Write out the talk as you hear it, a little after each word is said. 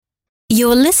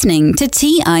You're listening to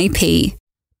TIP.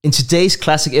 In today's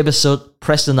classic episode,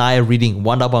 Preston and I are reading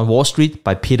One Up on Wall Street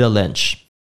by Peter Lynch.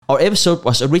 Our episode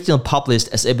was originally published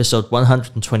as episode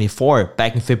 124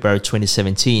 back in February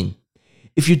 2017.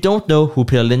 If you don't know who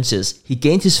Peter Lynch is, he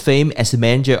gained his fame as the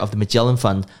manager of the Magellan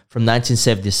Fund from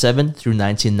 1977 through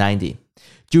 1990.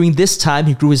 During this time,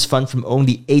 he grew his fund from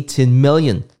only 18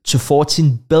 million to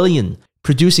 14 billion,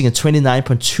 producing a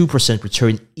 29.2%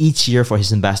 return each year for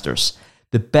his investors,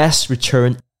 the best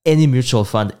return any mutual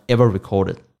fund ever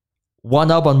recorded.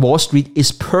 One Up on Wall Street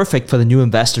is perfect for the new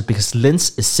investor because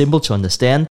Lynch is simple to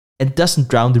understand and doesn't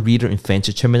drown the reader in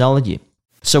fancy terminology.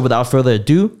 So without further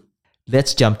ado,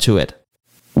 let's jump to it.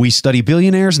 We study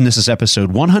billionaires, and this is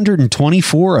episode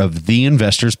 124 of The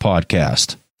Investors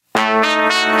Podcast.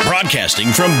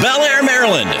 Broadcasting from Bel Air,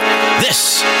 Maryland,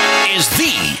 this is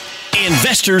The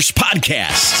Investors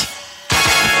Podcast.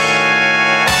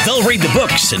 They'll read the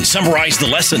books and summarize the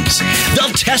lessons.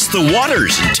 They'll test the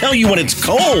waters and tell you when it's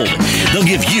cold. They'll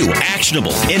give you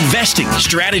actionable investing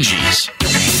strategies.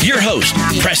 Your host,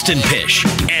 Preston Pysh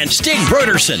and Stig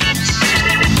Brodersen.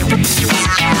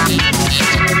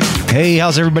 Hey,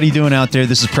 how's everybody doing out there?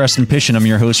 This is Preston Pysh, and I'm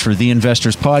your host for The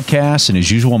Investors Podcast. And as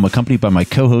usual, I'm accompanied by my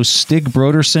co-host, Stig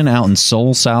Brodersen, out in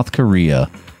Seoul, South Korea.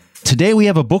 Today, we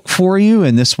have a book for you,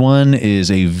 and this one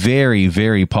is a very,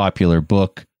 very popular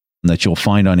book that you'll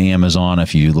find on Amazon.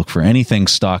 If you look for anything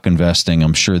stock investing,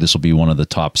 I'm sure this will be one of the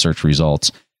top search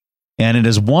results. And it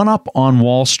is One Up on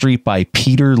Wall Street by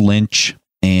Peter Lynch.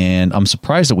 And I'm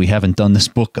surprised that we haven't done this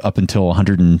book up until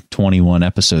 121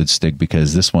 episodes, Stig,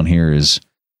 because this one here is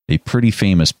a pretty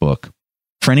famous book.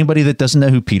 For anybody that doesn't know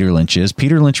who Peter Lynch is,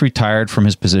 Peter Lynch retired from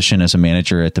his position as a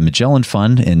manager at the Magellan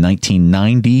Fund in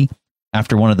 1990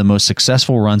 after one of the most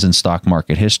successful runs in stock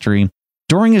market history.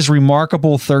 During his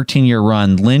remarkable 13-year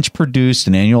run, Lynch produced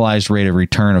an annualized rate of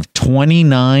return of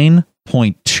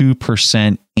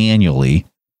 29.2% annually,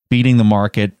 beating the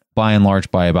market by and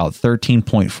large by about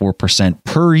 13.4%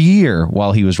 per year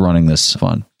while he was running this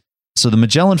fund. So the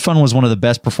Magellan Fund was one of the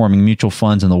best performing mutual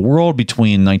funds in the world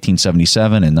between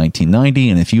 1977 and 1990.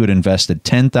 And if you had invested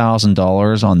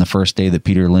 $10,000 on the first day that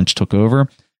Peter Lynch took over,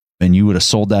 and you would have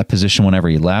sold that position whenever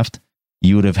he left,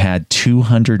 you would have had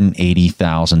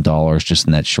 $280,000 just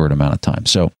in that short amount of time.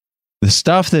 So the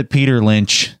stuff that Peter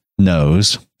Lynch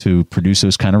knows to produce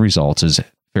those kind of results is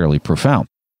fairly profound.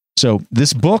 So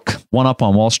this book, One Up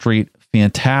on Wall Street,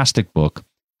 fantastic book.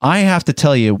 I have to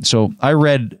tell you, so I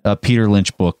read a Peter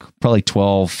Lynch book probably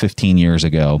 12, 15 years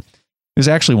ago. It was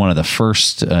actually one of the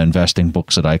first investing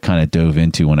books that I kind of dove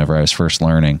into whenever I was first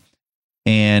learning.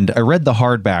 And I read the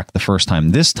hardback the first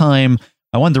time. This time,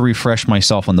 I wanted to refresh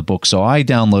myself on the book, so I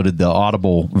downloaded the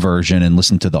Audible version and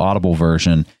listened to the Audible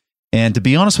version. And to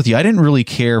be honest with you, I didn't really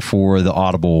care for the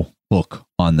Audible book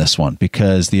on this one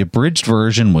because the abridged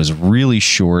version was really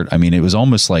short. I mean, it was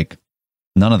almost like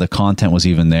none of the content was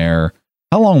even there.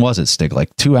 How long was it, Stig?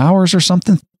 Like 2 hours or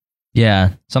something?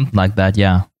 Yeah, something like that,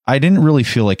 yeah. I didn't really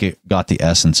feel like it got the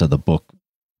essence of the book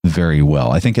very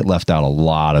well. I think it left out a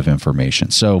lot of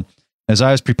information. So as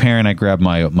I was preparing, I grabbed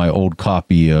my old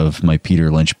copy of my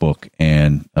Peter Lynch book,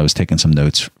 and I was taking some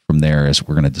notes from there as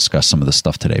we're going to discuss some of the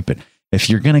stuff today. But if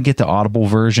you're going to get the Audible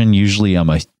version, usually I'm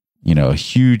a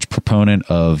huge proponent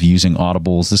of using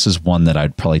Audibles. This is one that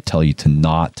I'd probably tell you to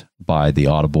not buy the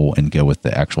Audible and go with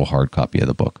the actual hard copy of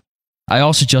the book. I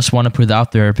also just want to put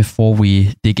out there before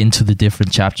we dig into the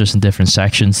different chapters and different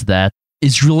sections that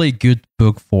it's really a good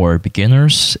book for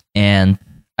beginners. And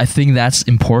I think that's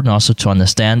important also to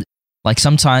understand. Like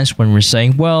sometimes when we're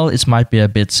saying, well, it might be a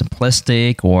bit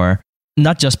simplistic, or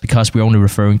not just because we're only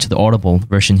referring to the Audible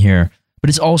version here, but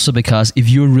it's also because if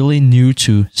you're really new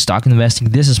to stock investing,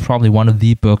 this is probably one of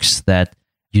the books that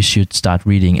you should start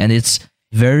reading. And it's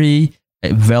very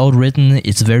well written.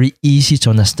 It's very easy to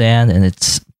understand, and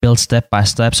it's built step by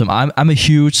step. So I'm a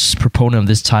huge proponent of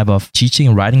this type of teaching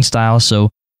and writing style. So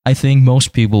I think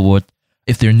most people would,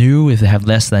 if they're new, if they have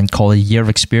less than call it a year of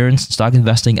experience in stock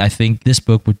investing, I think this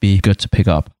book would be good to pick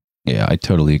up. Yeah, I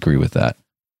totally agree with that.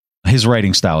 His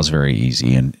writing style is very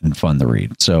easy and fun to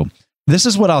read. So this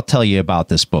is what I'll tell you about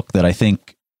this book that I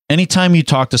think anytime you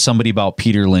talk to somebody about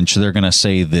Peter Lynch, they're going to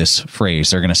say this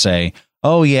phrase. They're going to say,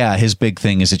 oh yeah, his big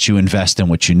thing is that you invest in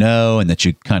what you know and that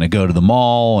you kind of go to the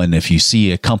mall. And if you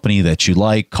see a company that you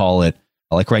like, call it,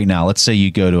 like right now, let's say you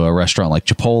go to a restaurant like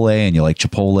Chipotle and you like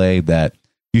Chipotle, that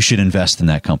you should invest in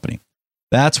that company.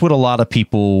 That's what a lot of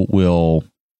people will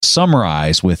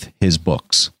summarize with his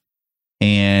books.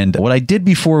 And what I did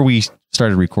before we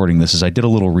started recording this is I did a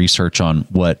little research on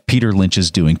what Peter Lynch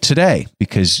is doing today,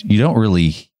 because you don't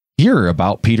really hear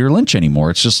about Peter Lynch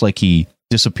anymore. It's just like he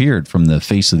disappeared from the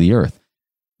face of the earth.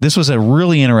 This was a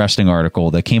really interesting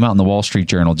article that came out in the Wall Street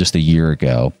Journal just a year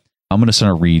ago. I'm going to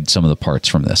sort of read some of the parts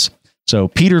from this. So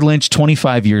Peter Lynch,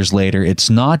 25 years later, it's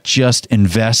not just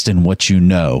invest in what you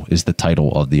know is the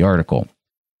title of the article.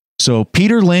 So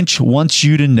Peter Lynch wants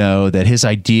you to know that his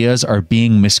ideas are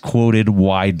being misquoted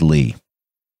widely.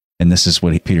 And this is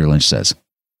what Peter Lynch says.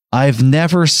 I've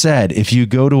never said if you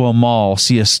go to a mall,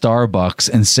 see a Starbucks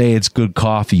and say it's good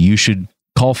coffee, you should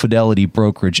call Fidelity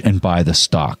Brokerage and buy the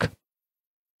stock.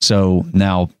 So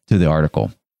now to the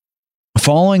article.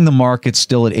 Following the market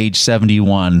still at age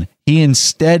 71, he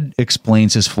instead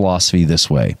explains his philosophy this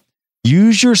way.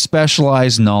 Use your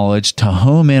specialized knowledge to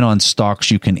home in on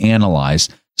stocks you can analyze,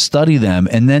 study them,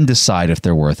 and then decide if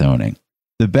they're worth owning.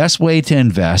 The best way to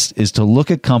invest is to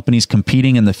look at companies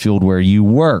competing in the field where you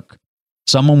work.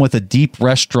 Someone with a deep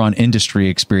restaurant industry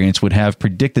experience would have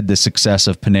predicted the success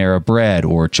of Panera Bread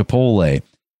or Chipotle.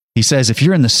 He says, if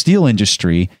you're in the steel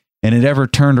industry and it ever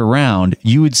turned around,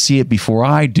 you would see it before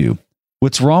I do.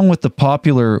 What's wrong with the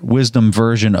popular wisdom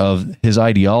version of his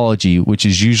ideology, which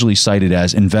is usually cited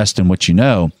as invest in what you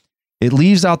know, it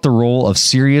leaves out the role of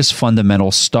serious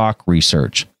fundamental stock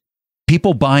research.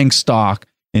 People buying stock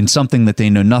in something that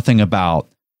they know nothing about,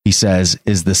 he says,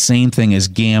 is the same thing as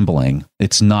gambling.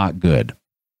 It's not good.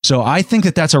 So I think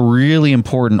that that's a really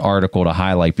important article to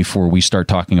highlight before we start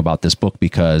talking about this book,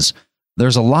 because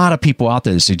there's a lot of people out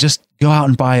there that say, just go out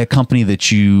and buy a company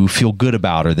that you feel good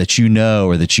about or that you know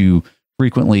or that you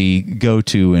frequently go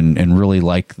to and really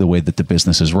like the way that the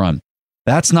business is run.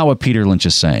 That's not what Peter Lynch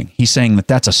is saying. He's saying that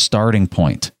that's a starting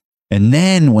point. And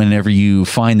then whenever you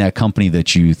find that company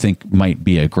that you think might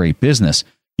be a great business,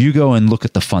 you go and look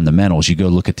at the fundamentals. You go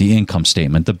look at the income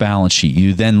statement, the balance sheet.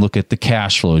 You then look at the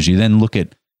cash flows. You then look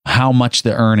at how much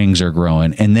the earnings are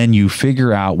growing. And then you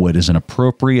figure out what is an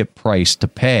appropriate price to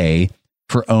pay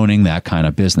for owning that kind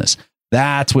of business.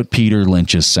 That's what Peter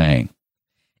Lynch is saying.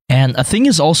 And I think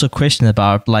it's also a question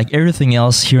about, like everything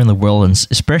else here in the world, and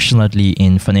especially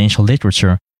in financial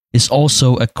literature, is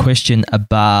also a question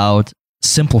about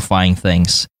simplifying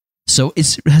things. So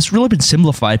it has really been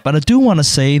simplified, but I do want to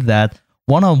say that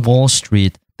One on Wall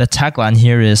Street, the tagline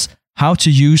here is how to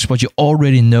use what you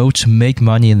already know to make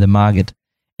money in the market.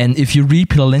 And if you read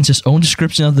Peter Lynch's own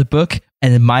description of the book,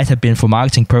 and it might have been for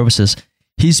marketing purposes,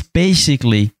 he's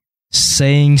basically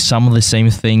saying some of the same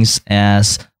things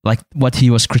as like what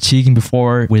he was critiquing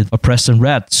before with Oppressed and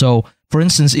Read. So, for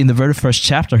instance, in the very first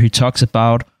chapter, he talks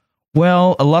about,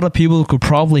 well, a lot of people could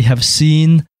probably have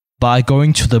seen by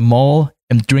going to the mall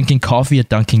and drinking coffee at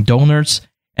Dunkin' Donuts,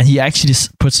 and he actually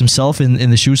puts himself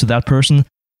in the shoes of that person.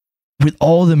 With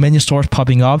all the many stores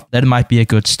popping up, that might be a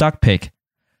good stock pick.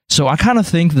 So I kind of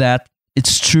think that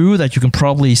it's true that you can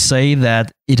probably say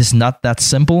that it is not that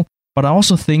simple, but I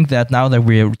also think that now that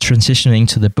we're transitioning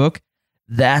to the book,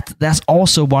 that's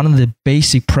also one of the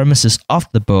basic premises of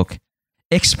the book.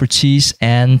 Expertise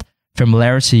and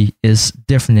familiarity is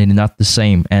definitely not the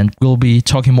same, and we'll be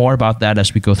talking more about that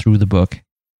as we go through the book.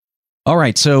 All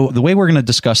right, so the way we're going to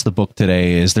discuss the book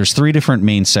today is there's three different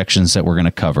main sections that we're going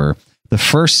to cover. The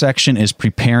first section is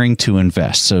preparing to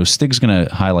invest. So Stig's going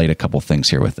to highlight a couple things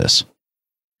here with this.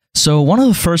 So one of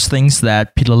the first things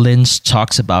that Peter Lynch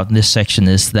talks about in this section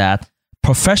is that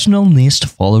professional needs to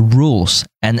follow rules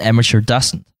and amateur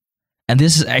doesn't. And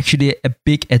this is actually a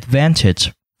big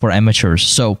advantage for amateurs.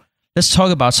 So let's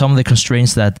talk about some of the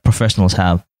constraints that professionals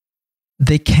have.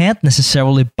 They can't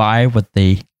necessarily buy what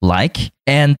they like.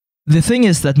 And the thing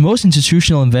is that most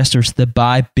institutional investors, they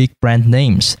buy big brand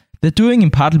names. They're doing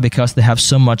it partly because they have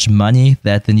so much money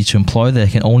that they need to employ that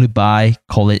they can only buy,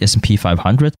 call it S&P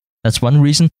 500. That's one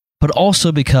reason. But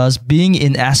also because being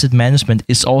in asset management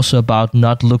is also about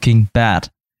not looking bad.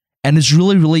 And it's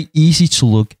really, really easy to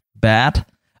look bad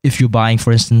if you're buying,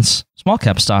 for instance, small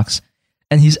cap stocks.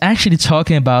 And he's actually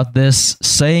talking about this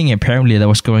saying apparently that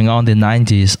was going on in the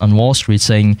 90s on Wall Street,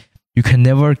 saying you can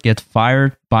never get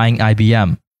fired buying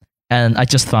IBM. And I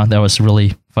just thought that was a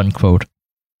really fun quote.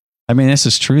 I mean, this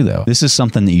is true, though. This is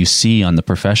something that you see on the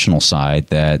professional side,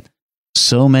 that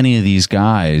so many of these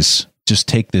guys just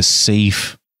take this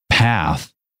safe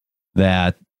path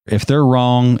that if they're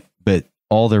wrong, but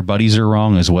all their buddies are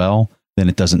wrong as well, then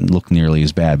it doesn't look nearly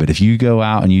as bad. But if you go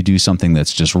out and you do something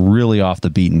that's just really off the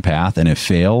beaten path and it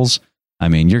fails, I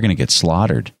mean, you're going to get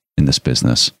slaughtered in this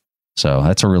business. So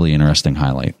that's a really interesting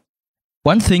highlight.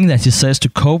 One thing that he says to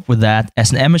cope with that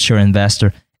as an amateur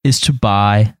investor is to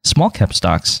buy small cap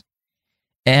stocks.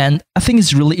 And I think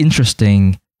it's a really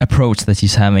interesting approach that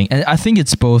he's having. And I think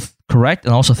it's both correct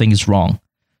and also think it's wrong.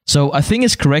 So I think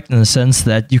it's correct in the sense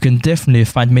that you can definitely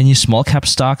find many small cap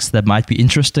stocks that might be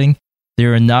interesting. They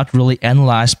are not really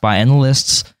analyzed by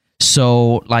analysts.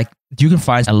 So like you can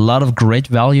find a lot of great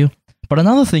value. But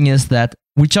another thing is that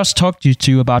we just talked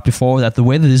to you about before that the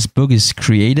way that this book is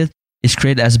created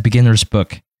as a beginner's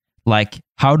book. Like,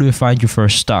 how do you find your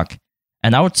first stock?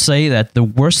 And I would say that the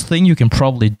worst thing you can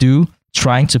probably do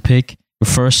trying to pick your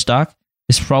first stock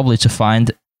is probably to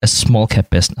find a small cap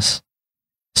business.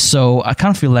 So I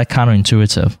kind of feel like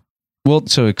counterintuitive. Well,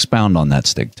 so expound on that,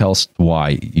 Stig. Tell us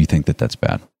why you think that that's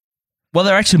bad. Well,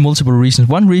 there are actually multiple reasons.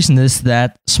 One reason is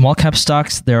that small cap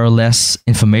stocks, there are less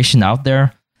information out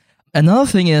there. Another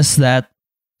thing is that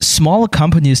smaller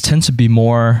companies tend to be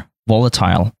more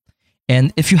volatile.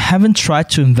 And if you haven't tried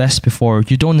to invest before,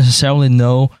 you don't necessarily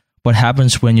know what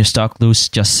happens when your stock loses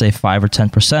just say 5 or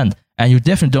 10%. And you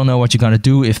definitely don't know what you're going to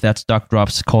do if that stock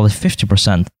drops, call it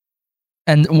 50%.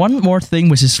 And one more thing,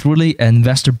 which is really an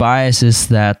investor bias, is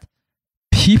that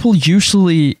people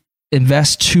usually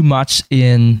invest too much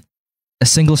in a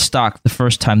single stock the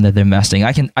first time that they're investing.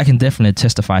 I can definitely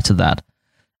testify to that.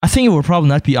 I think it would probably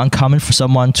not be uncommon for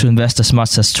someone to invest as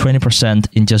much as 20%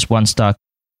 in just one stock.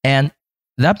 And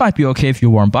that might be okay if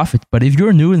you're Warren Buffett. But if you're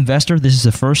a new investor, this is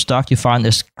the first stock you find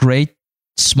this great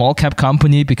small cap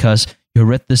company because you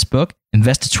read this book,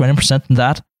 invested 20% in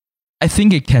that. I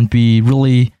think it can be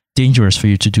really dangerous for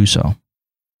you to do so.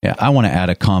 Yeah, I want to add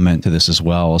a comment to this as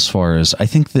well, as far as I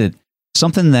think that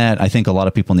something that I think a lot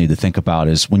of people need to think about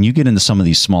is when you get into some of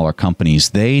these smaller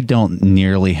companies, they don't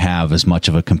nearly have as much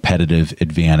of a competitive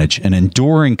advantage, an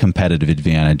enduring competitive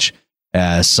advantage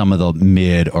as some of the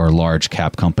mid or large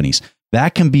cap companies.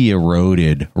 That can be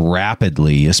eroded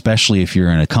rapidly, especially if you're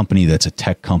in a company that's a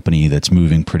tech company that's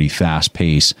moving pretty fast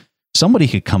pace. Somebody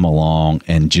could come along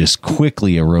and just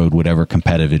quickly erode whatever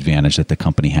competitive advantage that the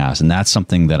company has. And that's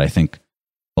something that I think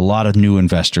a lot of new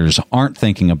investors aren't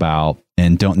thinking about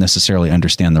and don't necessarily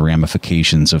understand the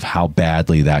ramifications of how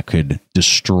badly that could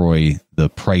destroy the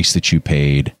price that you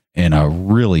paid in a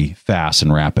really fast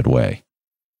and rapid way.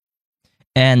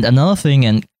 And another thing,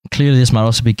 and clearly this might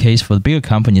also be the case for the bigger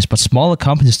companies, but smaller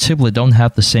companies typically don't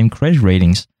have the same credit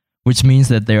ratings, which means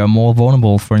that they are more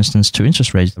vulnerable, for instance, to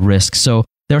interest rate risk. So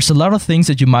there's a lot of things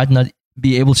that you might not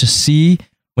be able to see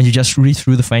when you just read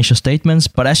through the financial statements,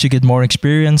 but as you get more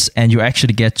experience and you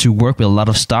actually get to work with a lot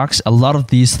of stocks, a lot of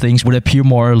these things would appear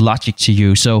more logic to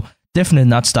you. So definitely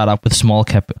not start up with small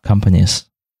cap companies.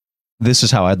 This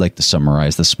is how I'd like to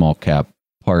summarize the small cap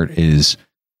part is,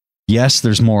 yes,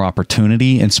 there's more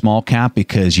opportunity in small cap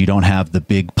because you don't have the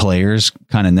big players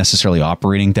kind of necessarily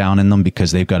operating down in them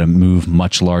because they've got to move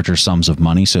much larger sums of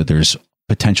money. So there's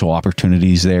potential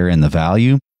opportunities there in the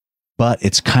value. But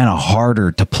it's kind of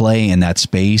harder to play in that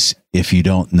space if you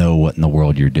don't know what in the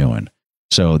world you're doing.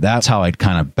 So that's how I'd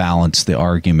kind of balance the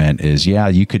argument is, yeah,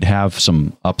 you could have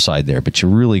some upside there, but you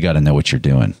really got to know what you're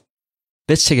doing.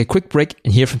 Let's take a quick break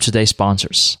and hear from today's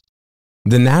sponsors.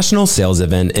 The national sales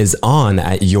event is on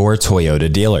at your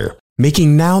Toyota dealer,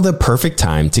 making now the perfect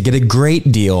time to get a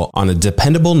great deal on a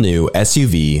dependable new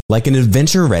SUV like an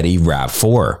adventure-ready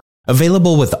RAV4.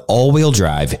 Available with all-wheel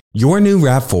drive, your new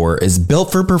RAV4 is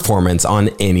built for performance on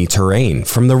any terrain,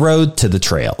 from the road to the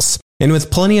trails. And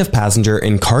with plenty of passenger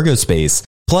and cargo space,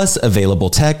 plus available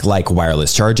tech like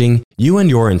wireless charging, you and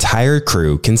your entire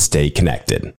crew can stay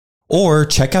connected. Or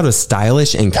check out a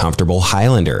stylish and comfortable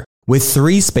Highlander with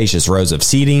 3 spacious rows of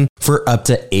seating for up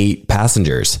to 8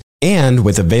 passengers. And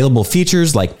with available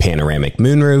features like panoramic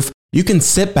moonroof, you can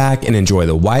sit back and enjoy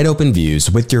the wide open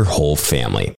views with your whole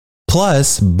family.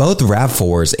 Plus, both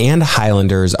RAV4s and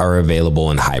Highlanders are available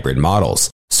in hybrid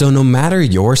models, so no matter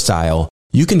your style,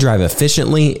 you can drive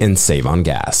efficiently and save on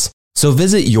gas. So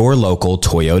visit your local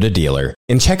Toyota dealer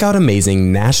and check out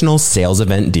amazing national sales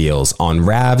event deals on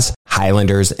RAVs,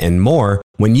 Highlanders, and more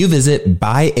when you visit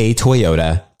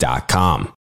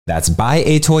buyatoyota.com. That's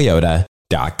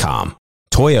buyatoyota.com.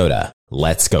 Toyota,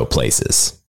 let's go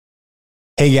places.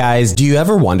 Hey guys, do you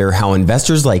ever wonder how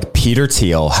investors like Peter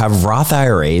Thiel have Roth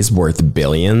IRAs worth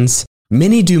billions?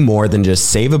 Many do more than just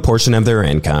save a portion of their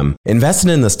income, invest it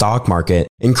in the stock market,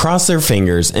 and cross their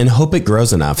fingers and hope it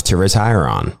grows enough to retire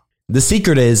on. The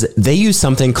secret is they use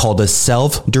something called a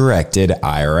self-directed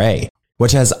IRA,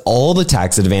 which has all the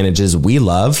tax advantages we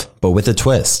love, but with a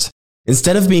twist.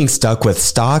 Instead of being stuck with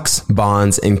stocks,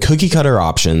 bonds, and cookie-cutter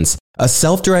options, a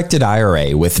self-directed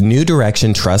IRA with New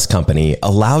Direction Trust Company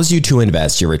allows you to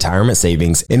invest your retirement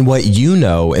savings in what you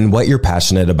know and what you're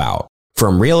passionate about.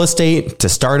 From real estate to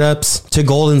startups to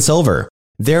gold and silver,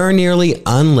 there are nearly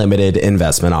unlimited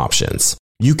investment options.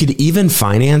 You could even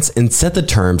finance and set the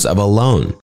terms of a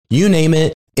loan. You name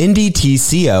it,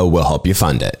 NDTCO will help you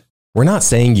fund it. We're not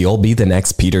saying you'll be the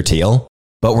next Peter Thiel,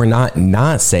 but we're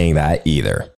not saying that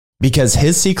either. Because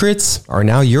his secrets are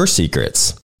now your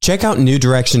secrets. Check out New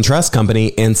Direction Trust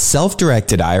Company and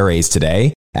self-directed IRAs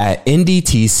today at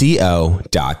ndtco.com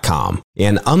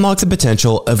and unlock the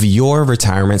potential of your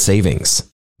retirement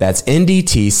savings. That's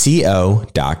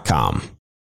ndtco.com.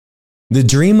 The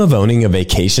dream of owning a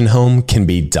vacation home can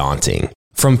be daunting.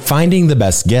 From finding the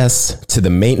best guests to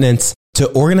the maintenance to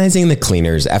organizing the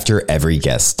cleaners after every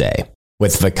guest stay.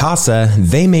 With Vacasa,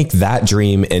 they make that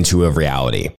dream into a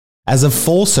reality. As a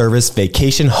full-service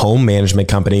vacation home management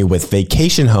company with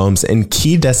vacation homes in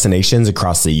key destinations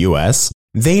across the U.S.,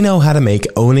 they know how to make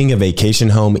owning a vacation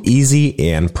home easy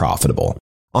and profitable.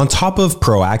 On top of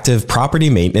proactive property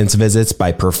maintenance visits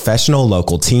by professional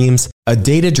local teams, a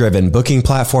data-driven booking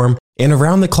platform, and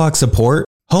around-the-clock support,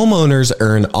 homeowners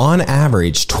earn on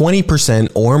average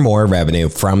 20% or more revenue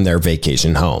from their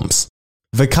vacation homes.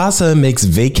 Vacasa makes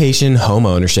vacation home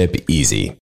ownership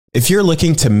easy. If you're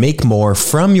looking to make more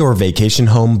from your vacation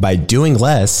home by doing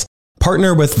less,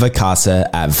 partner with Vacasa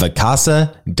at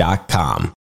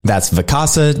vacasa.com. That's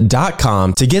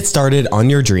vacasa.com to get started on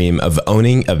your dream of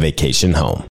owning a vacation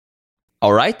home.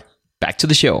 All right, back to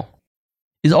the show.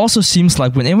 It also seems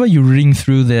like whenever you're reading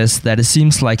through this, that it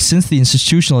seems like since the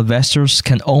institutional investors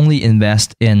can only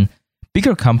invest in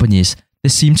bigger companies, they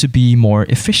seem to be more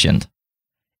efficient.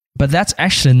 But that's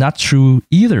actually not true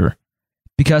either.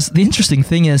 Because the interesting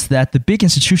thing is that the big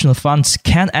institutional funds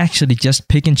can't actually just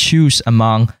pick and choose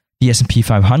among the S&P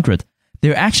 500.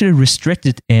 They're actually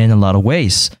restricted in a lot of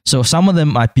ways. So some of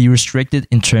them might be restricted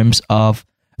in terms of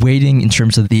weighting, in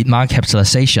terms of the market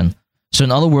capitalization. So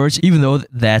in other words, even though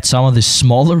that some of the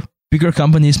smaller, bigger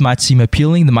companies might seem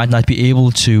appealing, they might not be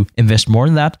able to invest more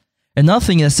than that. Another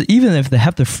thing is that even if they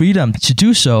have the freedom to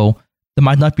do so, they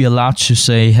might not be allowed to,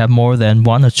 say, have more than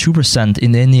 1 or 2%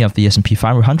 in any of the S&P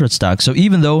 500 stocks. So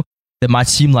even though they might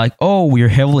seem like, oh, we're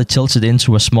heavily tilted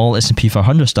into a small S&P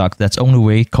 500 stock, that's only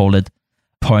way, call it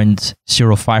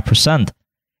 0.05%,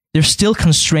 they're still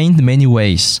constrained in many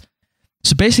ways.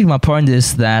 So basically my point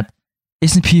is that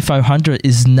S&P 500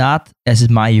 is not, as it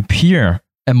might appear,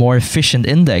 a more efficient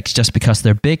index just because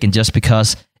they're big and just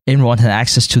because everyone has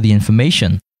access to the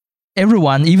information.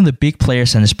 Everyone, even the big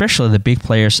players, and especially the big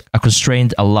players, are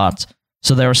constrained a lot.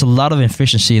 So there's a lot of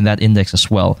efficiency in that index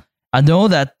as well. I know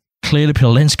that clearly Peter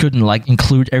Lynch couldn't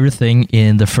include everything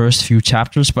in the first few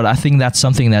chapters, but I think that's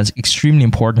something that's extremely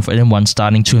important for anyone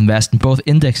starting to invest in both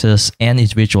indexes and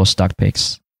individual stock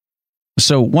picks.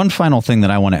 So one final thing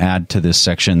that I want to add to this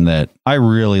section that I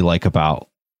really like about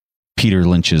Peter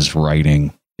Lynch's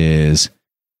writing is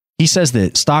he says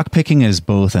that stock picking is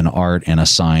both an art and a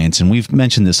science. And we've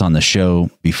mentioned this on the show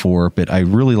before, but I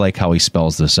really like how he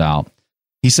spells this out.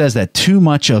 He says that too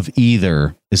much of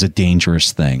either is a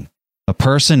dangerous thing. A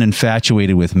person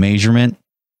infatuated with measurement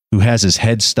who has his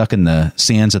head stuck in the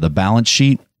sands of the balance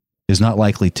sheet is not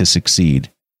likely to succeed.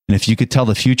 And if you could tell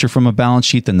the future from a balance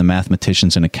sheet, then the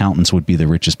mathematicians and accountants would be the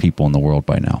richest people in the world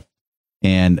by now.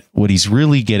 And what he's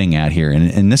really getting at here,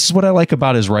 and this is what I like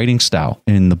about his writing style.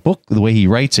 In the book, the way he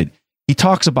writes it, he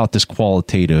talks about this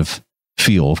qualitative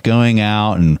feel of going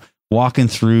out and walking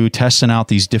through, testing out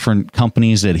these different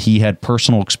companies that he had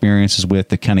personal experiences with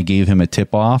that kind of gave him a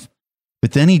tip off.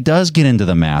 But then he does get into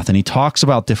the math and he talks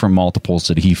about different multiples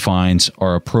that he finds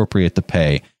are appropriate to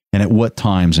pay and at what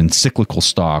times in cyclical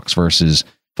stocks versus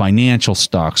financial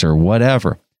stocks or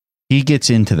whatever. He gets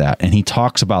into that and he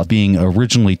talks about being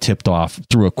originally tipped off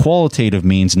through a qualitative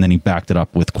means and then he backed it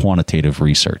up with quantitative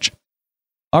research.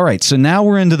 All right, so now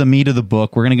we're into the meat of the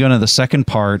book. We're going to go into the second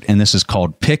part, and this is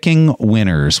called Picking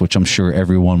Winners, which I'm sure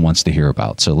everyone wants to hear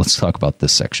about. So let's talk about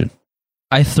this section.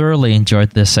 I thoroughly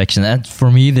enjoyed this section, and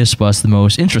for me, this was the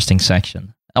most interesting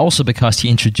section. Also because he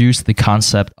introduced the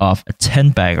concept of a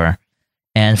 10-bagger.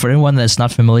 And for anyone that's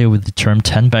not familiar with the term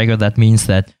 10-bagger, that means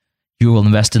that you will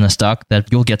invest in a stock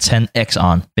that you'll get 10x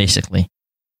on, basically.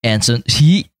 And so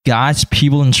he guides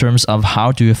people in terms of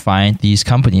how do you find these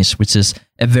companies, which is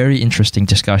a very interesting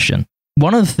discussion.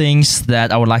 One of the things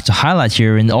that I would like to highlight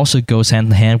here, and also goes hand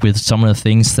in hand with some of the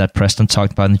things that Preston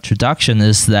talked about in the introduction,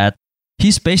 is that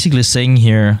he's basically saying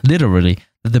here, literally,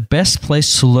 that the best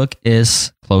place to look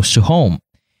is close to home.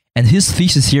 And his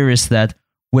thesis here is that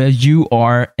where you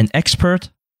are an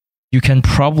expert, you can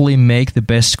probably make the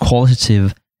best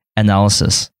qualitative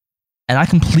analysis. And I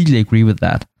completely agree with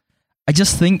that. I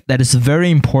just think that it's very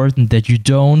important that you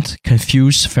don't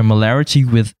confuse familiarity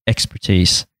with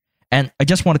expertise. And I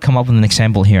just want to come up with an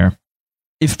example here.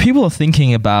 If people are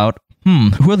thinking about,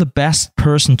 who are the best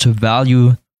person to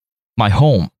value my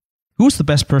home? Who's the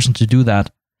best person to do that?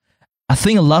 I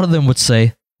think a lot of them would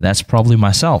say, that's probably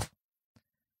myself.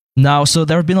 Now, so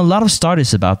there have been a lot of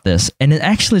studies about this, and it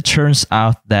actually turns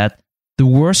out that the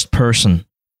worst person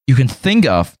you can think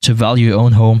of to value your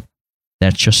own home,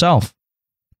 that's yourself.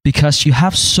 Because you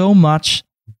have so much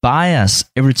bias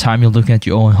every time you're looking at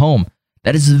your own home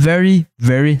that it's very,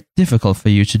 very difficult for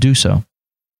you to do so.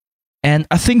 And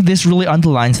I think this really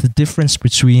underlines the difference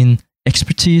between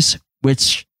expertise,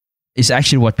 which is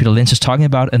actually what Peter Lynch is talking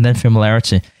about, and then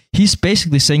familiarity. He's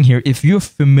basically saying here, if you're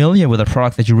familiar with a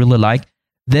product that you really like,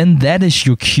 then that is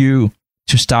your cue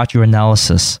to start your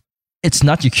analysis. It's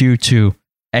not your cue to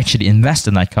actually invest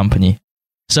in that company.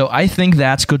 So I think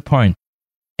that's a good point.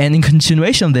 And in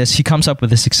continuation of this, he comes up with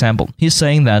this example. He's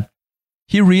saying that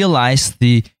he realized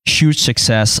the huge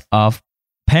success of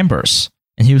Pampers.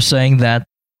 And he was saying that,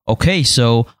 okay,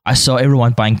 so I saw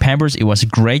everyone buying Pampers. It was a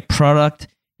great product.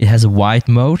 It has a wide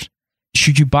moat.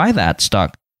 Should you buy that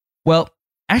stock? Well,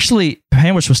 actually,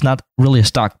 Pampers was not really a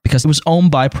stock because it was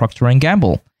owned by Procter &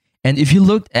 Gamble. And if you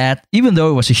looked at, even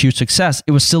though it was a huge success,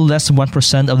 it was still less than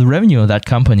 1% of the revenue of that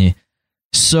company.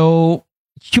 So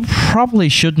you probably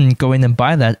shouldn't go in and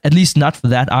buy that, at least not for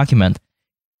that argument.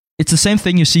 It's the same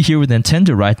thing you see here with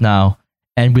Nintendo right now.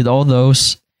 And with all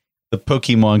those... The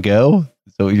Pokemon Go?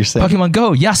 Is that what you're saying? Pokemon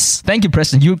Go, yes. Thank you,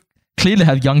 Preston. You clearly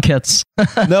have young kids.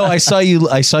 No, I saw you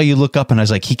look up and I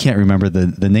was like, he can't remember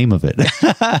the name of it.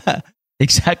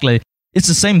 Exactly. It's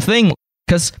the same thing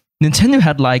because Nintendo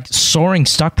had like soaring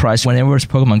stock price whenever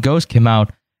Pokemon Go came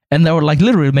out, and they were like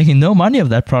literally making no money of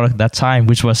that product at that time,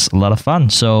 which was a lot of fun.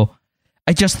 So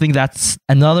I just think that's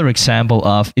another example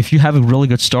of if you have a really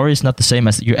good story, it's not the same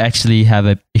as you actually have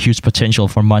a huge potential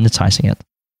for monetizing it.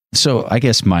 So I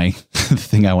guess my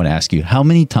thing I want to ask you, how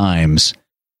many times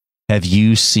have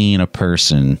you seen a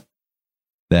person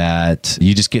that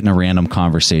you just get in a random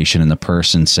conversation and the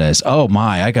person says, oh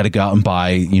my, I got to go out and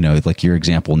buy, like your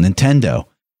example, Nintendo,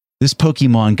 this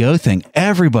Pokemon Go thing,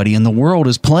 everybody in the world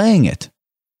is playing it.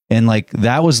 And like,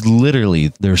 that was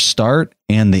literally their start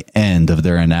and the end of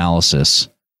their analysis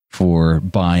for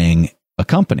buying a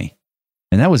company.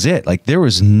 And that was it. Like, there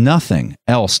was nothing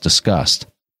else discussed.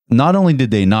 Not only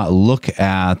did they not look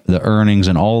at the earnings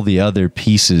and all the other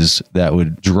pieces that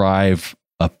would drive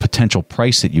a potential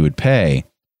price that you would pay,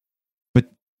 but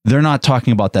they're not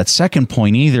talking about that second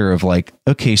point either of like,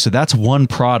 okay, so that's one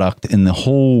product in the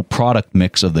whole product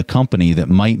mix of the company that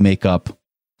might make up,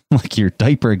 like your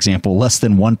diaper example, less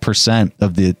than 1%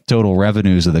 of the total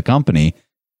revenues of the company.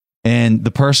 And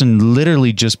the person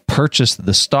literally just purchased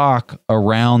the stock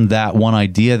around that one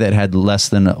idea that had less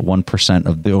than 1%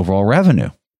 of the overall revenue.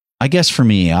 I guess for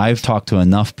me, I've talked to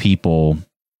enough people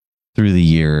through the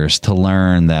years to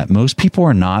learn that most people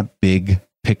are not big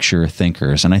picture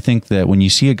thinkers. And I think that when you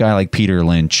see a guy like Peter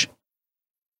Lynch,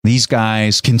 these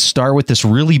guys can start with this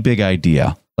really big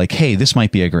idea, like, hey, this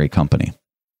might be a great company.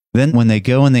 Then when they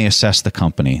go and they assess the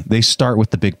company, they start with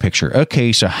the big picture.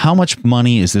 Okay, so how much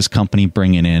money is this company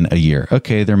bringing in a year?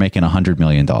 Okay, they're making $100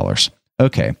 million.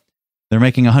 Okay, they're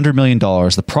making $100 million.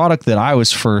 The product that I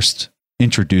was first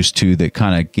introduced to that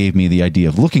kind of gave me the idea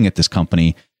of looking at this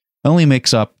company only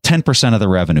makes up 10% of the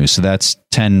revenue. So that's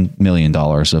 $10 million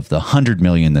of the $100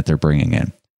 million that they're bringing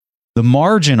in. The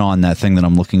margin on that thing that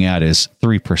I'm looking at is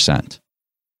 3%.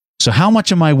 So how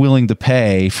much am I willing to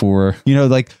pay for,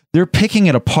 like they're picking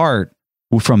it apart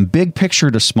from big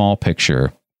picture to small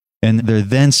picture. And they're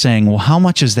then saying, well, how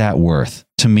much is that worth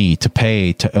to me to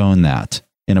pay to own that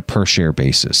in a per share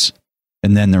basis?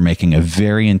 And then they're making a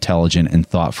very intelligent and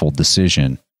thoughtful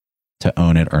decision to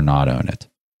own it or not own it.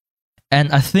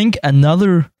 And I think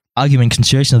another argument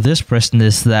consideration of this, Preston,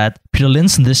 is that Peter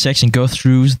Lynch in this section goes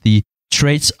through the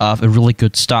traits of a really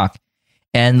good stock.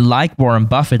 And like Warren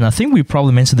Buffett, and I think we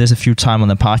probably mentioned this a few times on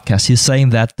the podcast, he's saying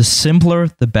that the simpler,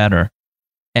 the better.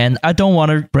 And I don't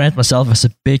want to brand myself as a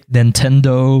big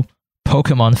Nintendo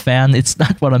Pokemon fan. It's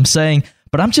not what I'm saying.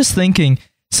 But I'm just thinking,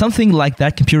 something like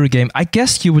that computer game, I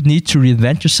guess you would need to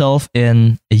reinvent yourself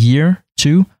in a year,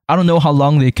 2. I don't know how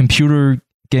long the computer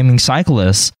gaming cycle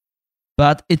is,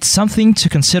 but it's something to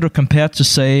consider compared to,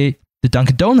 say, the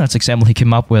Dunkin' Donuts example he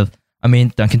came up with. I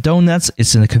mean, Dunkin' Donuts,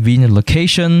 it's in a convenient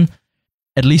location.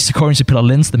 At least according to Peter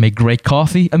Lynch, they make great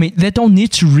coffee. I mean, they don't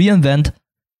need to reinvent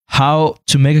how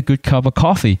to make a good cup of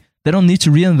coffee. They don't need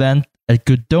to reinvent a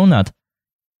good donut.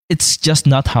 It's just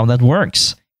not how that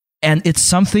works. And it's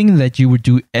something that you would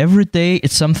do every day.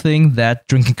 It's something that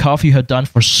drinking coffee you have done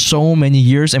for so many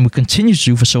years and will continue to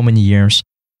do for so many years.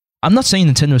 I'm not saying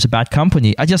Nintendo is a bad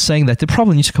company. I'm just saying that they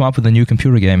probably need to come up with a new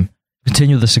computer game.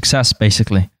 Continue the success,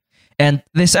 basically. And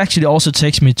this actually also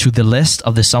takes me to the list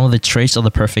of some of the traits of the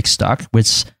perfect stock,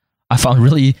 which I found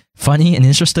really funny and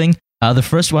interesting. The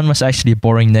first one was actually a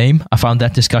boring name. I found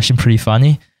that discussion pretty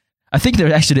funny. I think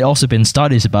there actually also been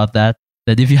studies about that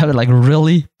that if you have like a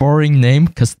really boring name,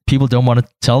 because people don't want to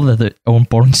tell that they own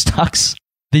boring stocks,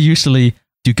 they usually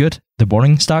do good. The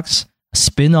boring stocks,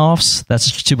 spin-offs,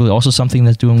 that's typically also something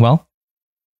that's doing well.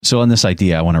 So on this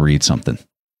idea, I want to read something.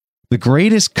 The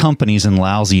greatest companies in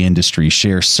lousy industries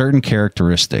share certain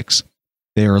characteristics.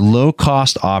 They are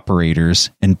low-cost operators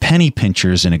and penny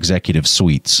pinchers in executive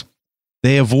suites.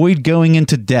 They avoid going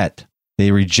into debt.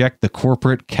 They reject the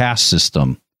corporate caste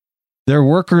system. Their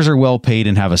workers are well paid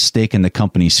and have a stake in the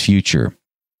company's future.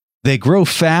 They grow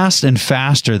fast and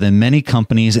faster than many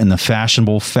companies in the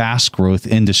fashionable fast growth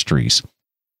industries.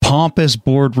 Pompous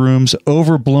boardrooms,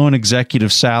 overblown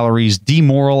executive salaries,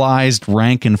 demoralized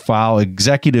rank and file,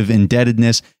 executive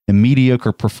indebtedness, and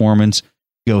mediocre performance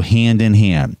go hand in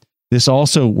hand. This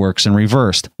also works in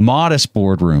reverse. Modest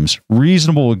boardrooms,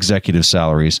 reasonable executive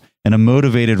salaries, and a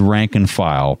motivated rank and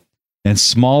file, and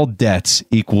small debts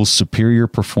equals superior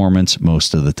performance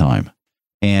most of the time.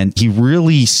 And he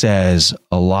really says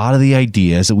a lot of the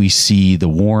ideas that we see the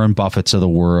Warren Buffetts of the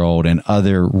world and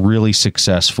other really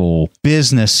successful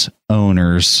business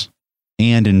owners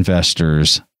and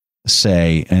investors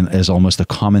say, and as almost a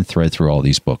common thread through all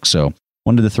these books. So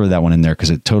wanted to throw that one in there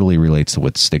because it totally relates to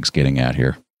what Stig's getting at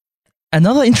here.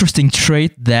 Another interesting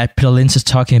trait that Peter Lynch is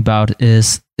talking about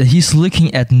is that he's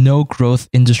looking at no growth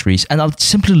industries. And I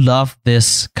simply love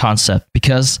this concept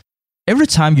because every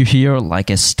time you hear like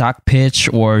a stock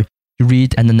pitch or you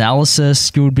read an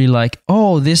analysis, you would be like,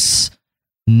 oh, this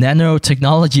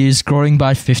nanotechnology is growing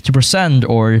by 50%,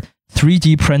 or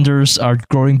 3D printers are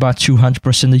growing by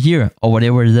 200% a year, or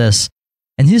whatever it is.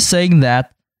 And he's saying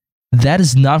that that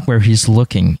is not where he's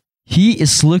looking. He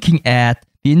is looking at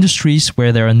the industries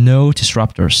where there are no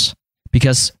disruptors.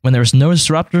 Because when there's no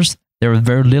disruptors, there is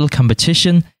very little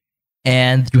competition,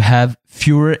 and you have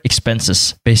fewer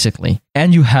expenses, basically,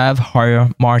 and you have higher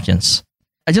margins.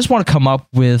 I just want to come up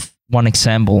with one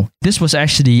example. This was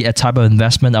actually a type of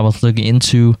investment I was looking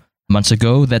into months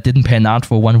ago that didn't pan out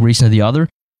for one reason or the other,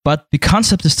 but the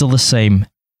concept is still the same.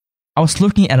 I was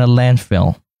looking at a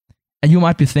landfill, and you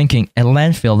might be thinking, a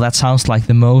landfill, that sounds like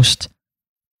the most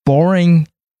boring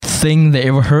thing they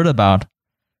ever heard about.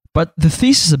 But the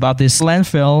thesis about this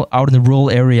landfill out in the rural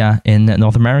area in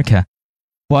North America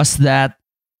was that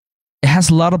it has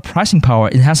a lot of pricing power.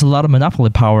 It has a lot of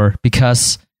monopoly power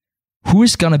because who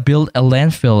is going to build a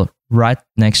landfill right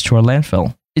next to a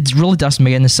landfill? It really doesn't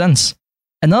make any sense.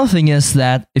 Another thing is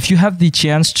that if you have the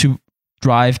chance to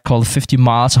drive, call it 50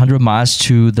 miles, 100 miles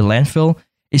to the landfill,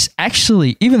 it's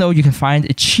actually, even though you can find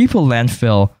a cheaper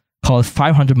landfill, call it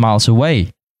 500 miles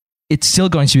away, it's still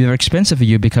going to be very expensive for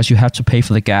you because you have to pay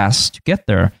for the gas to get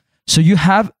there. So you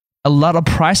have a lot of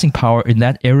pricing power in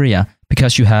that area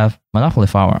because you have monopoly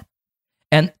power.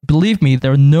 And believe me,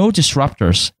 there are no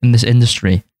disruptors in this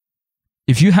industry.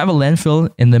 If you have a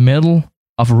landfill in the middle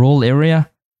of a rural area,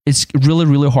 it's really,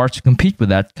 really hard to compete with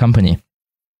that company.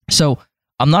 So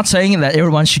I'm not saying that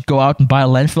everyone should go out and buy a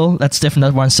landfill. That's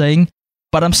definitely not what I'm saying.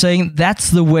 But I'm saying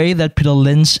that's the way that Peter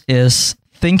Lynch is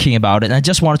thinking about it. And I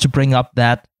just wanted to bring up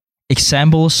that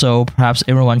example so perhaps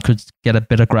everyone could get a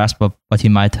better grasp of what he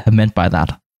might have meant by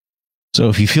that. So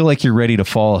if you feel like you're ready to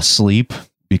fall asleep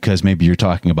because maybe you're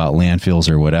talking about landfills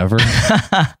or whatever,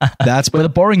 that's with a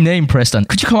boring name, Preston.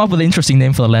 Could you come up with an interesting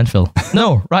name for the landfill?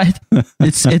 No, right?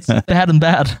 It's bad and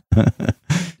bad.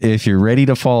 If you're ready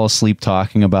to fall asleep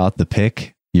talking about the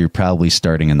pick, you're probably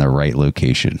starting in the right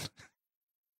location.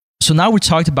 So now we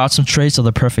talked about some traits of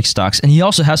the perfect stocks, and he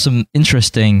also has some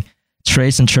interesting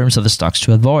traits in terms of the stocks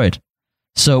to avoid.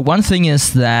 So one thing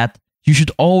is that you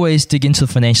should always dig into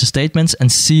the financial statements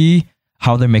and see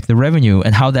how they make the revenue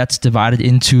and how that's divided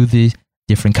into the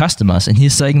different customers. And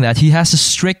he's saying that he has a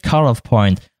strict cutoff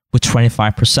point with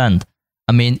 25%.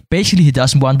 I mean, basically he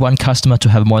doesn't want one customer to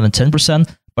have more than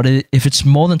 10%, but if it's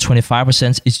more than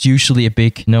 25%, it's usually a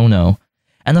big no-no.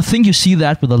 And I think you see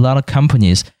that with a lot of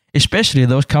companies, especially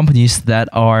those companies that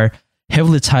are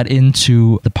heavily tied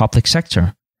into the public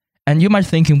sector. And you might be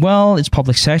thinking, well, it's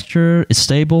public sector, it's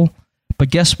stable. But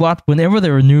guess what? Whenever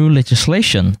there are new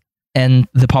legislation and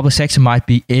the public sector might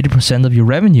be 80% of your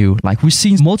revenue, like we've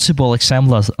seen multiple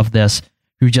examples of this,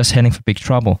 you're just heading for big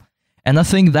trouble. And I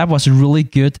think that was a really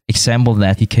good example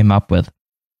that he came up with.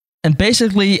 And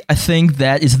basically, I think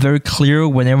that it's very clear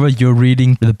whenever you're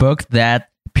reading the book that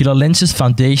Peter Lynch's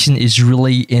foundation is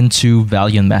really into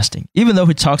value investing. Even though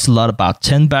he talks a lot about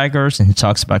 10 baggers and he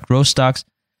talks about growth stocks,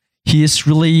 he is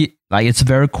really, like, it's a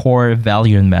very core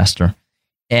value investor.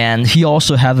 And he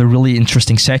also has a really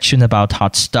interesting section about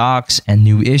hot stocks and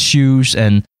new issues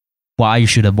and why you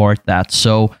should avoid that.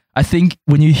 So I think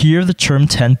when you hear the term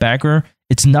 10 bagger,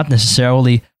 it's not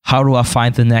necessarily how do I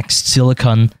find the next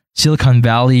Silicon Silicon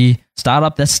Valley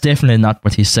startup. That's definitely not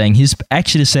what he's saying. He's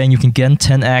actually saying you can get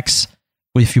 10x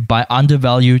if you buy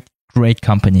undervalued great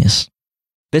companies.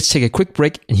 Let's take a quick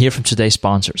break and hear from today's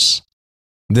sponsors.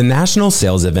 The national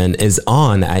sales event is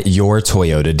on at your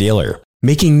Toyota dealer,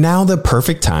 making now the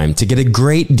perfect time to get a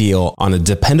great deal on a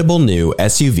dependable new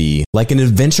SUV like an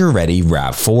adventure-ready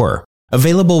RAV4.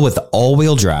 Available with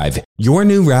all-wheel drive, your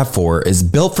new RAV4 is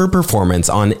built for performance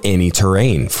on any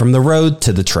terrain, from the road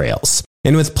to the trails.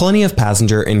 And with plenty of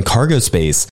passenger and cargo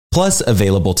space, plus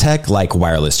available tech like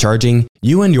wireless charging,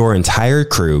 you and your entire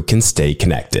crew can stay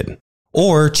connected.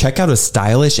 Or check out a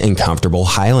stylish and comfortable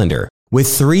Highlander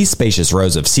with 3 spacious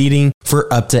rows of seating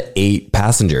for up to 8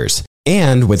 passengers.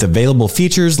 And with available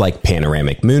features like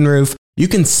panoramic moonroof, you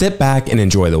can sit back and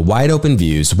enjoy the wide open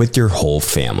views with your whole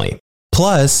family.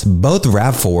 Plus, both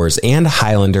RAV4s and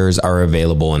Highlanders are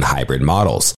available in hybrid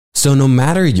models. So no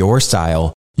matter your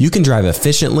style, you can drive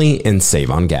efficiently and save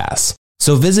on gas.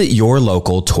 So visit your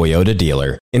local Toyota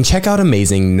dealer and check out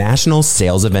amazing national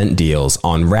sales event deals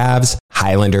on RAVs,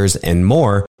 Highlanders, and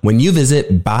more when you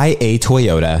visit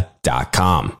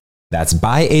buyatoyota.com. That's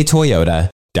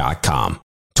buyatoyota.com.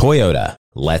 Toyota,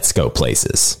 let's go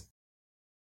places.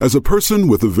 As a person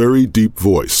with a very deep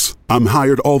voice, I'm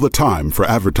hired all the time for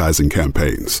advertising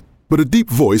campaigns. But a deep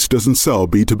voice doesn't sell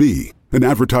B2B, and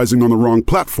advertising on the wrong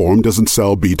platform doesn't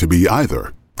sell B2B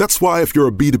either. That's why if you're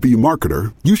a B2B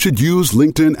marketer, you should use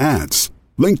LinkedIn ads.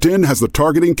 LinkedIn has the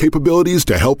targeting capabilities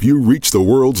to help you reach the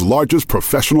world's largest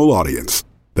professional audience.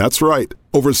 That's right,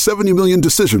 over 70 million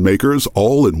decision makers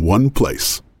all in one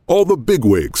place. All the big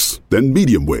wigs, then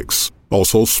medium wigs,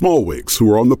 also small wigs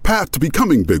who are on the path to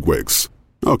becoming big wigs.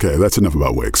 Okay, that's enough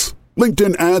about wigs.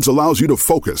 LinkedIn ads allows you to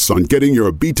focus on getting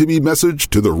your B2B message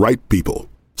to the right people.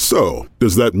 So,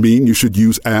 does that mean you should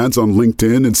use ads on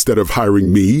LinkedIn instead of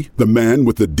hiring me, the man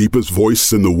with the deepest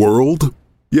voice in the world?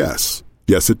 Yes.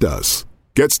 Yes, it does.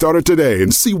 Get started today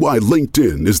and see why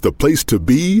LinkedIn is the place to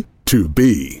be to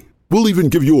be. We'll even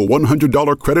give you a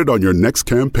 $100 credit on your next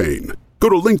campaign. Go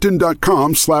to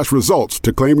linkedin.com/results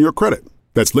to claim your credit.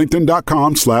 That's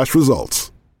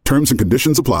linkedin.com/results. Terms and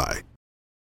conditions apply.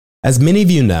 As many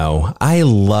of you know, I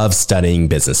love studying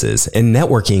businesses and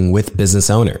networking with business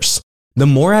owners. The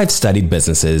more I've studied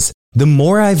businesses, the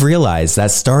more I've realized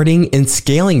that starting and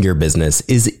scaling your business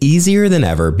is easier than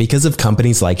ever because of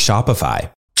companies like Shopify.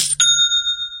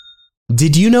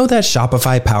 Did you know that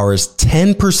Shopify powers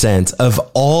 10% of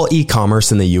all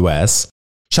e-commerce in the US?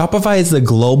 Shopify is the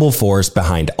global force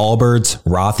behind Allbirds,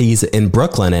 Rothy's, and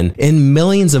Brooklinen, and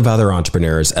millions of other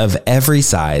entrepreneurs of every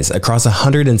size across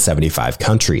 175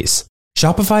 countries.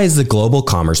 Shopify is the global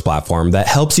commerce platform that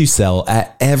helps you sell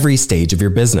at every stage of your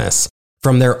business.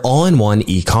 From their all-in-one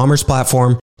e-commerce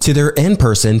platform to their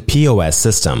in-person POS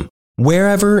system.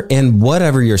 Wherever and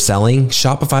whatever you're selling,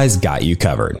 Shopify's got you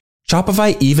covered.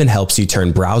 Shopify even helps you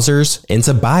turn browsers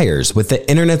into buyers with the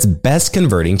internet's best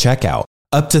converting checkout,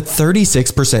 up to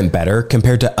 36% better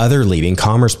compared to other leading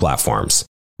commerce platforms.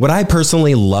 What I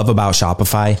personally love about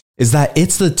Shopify is that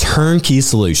it's the turnkey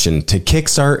solution to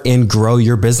kickstart and grow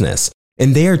your business,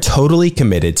 and they are totally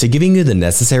committed to giving you the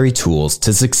necessary tools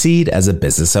to succeed as a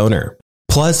business owner.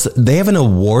 Plus, they have an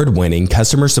award-winning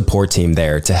customer support team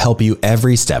there to help you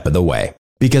every step of the way.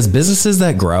 Because businesses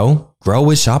that grow, grow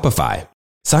with Shopify.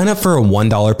 Sign up for a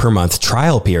 $1 per month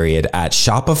trial period at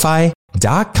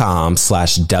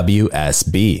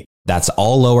shopify.com/WSB. That's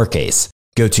all lowercase.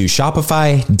 Go to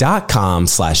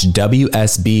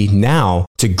shopify.com/WSB now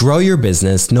to grow your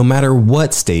business no matter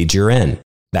what stage you're in.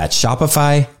 That's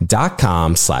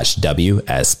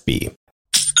shopify.com/WSB.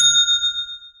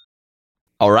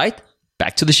 All right,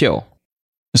 back to the show.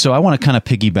 So I want to kind of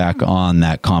piggyback on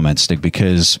that comment, Stig,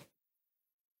 because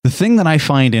the thing that I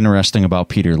find interesting about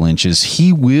Peter Lynch is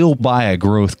he will buy a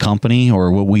growth company,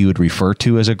 or what we would refer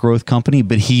to as a growth company,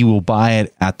 but he will buy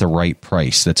it at the right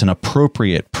price. That's an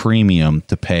appropriate premium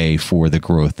to pay for the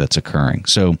growth that's occurring.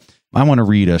 So I want to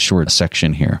read a short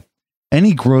section here.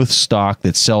 Any growth stock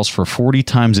that sells for 40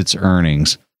 times its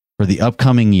earnings for the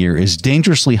upcoming year is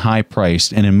dangerously high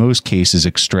priced and in most cases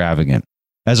extravagant.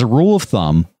 As a rule of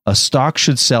thumb, a stock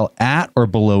should sell at or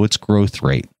below its growth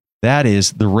rate. That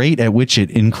is, the rate at which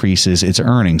it increases its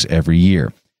earnings every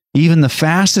year. Even the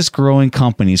fastest growing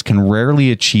companies can rarely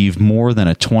achieve more than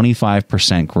a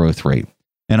 25% growth rate,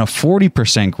 and a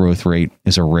 40% growth rate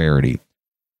is a rarity.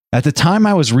 At the time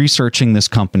I was researching this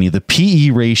company, the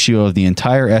PE ratio of the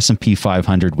entire S&P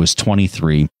 500 was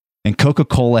 23, and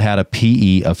Coca-Cola had a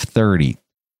PE of 30.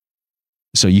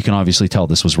 So you can obviously tell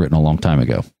this was written a long time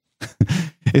ago.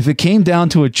 If it came down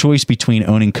to a choice between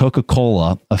owning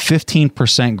Coca-Cola, a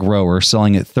 15% grower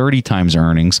selling at 30 times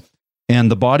earnings, and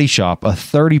The Body Shop, a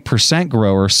 30%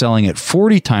 grower selling at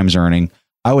 40 times earning,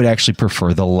 I would actually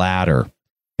prefer the latter.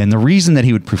 And the reason that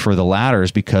he would prefer the latter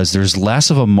is because there's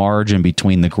less of a margin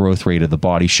between the growth rate of The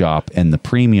Body Shop and the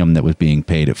premium that was being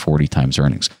paid at 40 times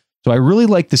earnings. So I really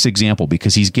like this example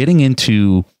because he's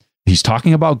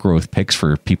talking about growth picks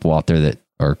for people out there that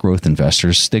are growth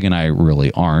investors. Stig and I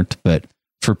really aren't, but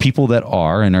for people that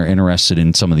are and are interested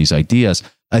in some of these ideas,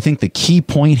 I think the key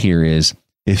point here is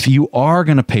if you are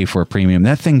going to pay for a premium,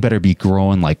 that thing better be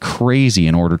growing like crazy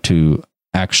in order to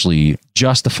actually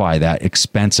justify that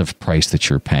expensive price that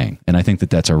you're paying. And I think that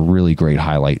that's a really great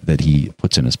highlight that he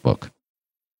puts in his book.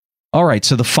 All right,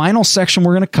 so the final section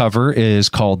we're going to cover is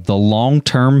called The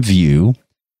Long-Term View.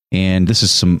 And this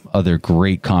is some other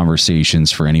great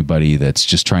conversations for anybody that's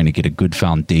just trying to get a good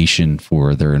foundation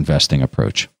for their investing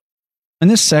approach. In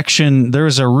this section,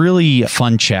 there's a really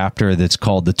fun chapter that's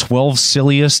called The 12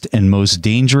 Silliest and Most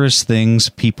Dangerous Things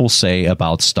People Say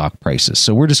About Stock Prices.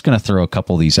 So we're just going to throw a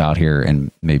couple of these out here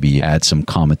and maybe add some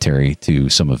commentary to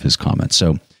some of his comments.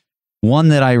 So one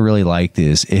that I really liked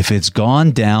is, if it's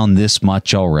gone down this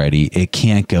much already, it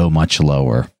can't go much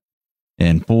lower.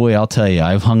 And boy, I'll tell you,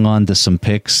 I've hung on to some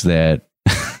picks that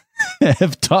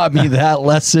have taught me that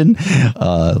lesson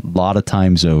a lot of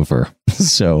times over.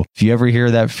 So if you ever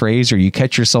hear that phrase or you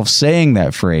catch yourself saying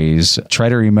that phrase, try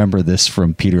to remember this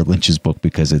from Peter Lynch's book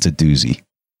because it's a doozy.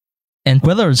 And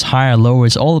whether it's high or low,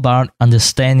 it's all about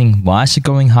understanding why is it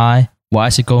going high, why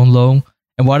is it going low,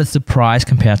 and what is the price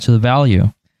compared to the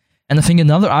value. And I think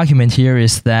another argument here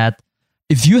is that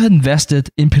if you had invested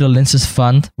in Peter Lynch's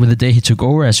fund with the day he took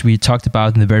over, as we talked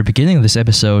about in the very beginning of this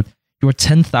episode, your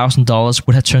 $10,000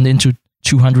 would have turned into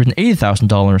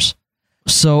 $280,000.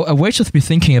 So a way to be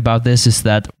thinking about this is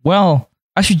that, well,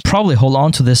 I should probably hold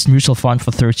on to this mutual fund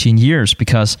for 13 years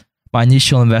because my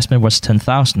initial investment was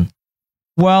 $10,000.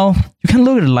 Well, you can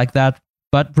look at it like that,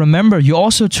 but remember, you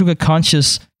also took a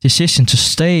conscious decision to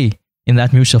stay in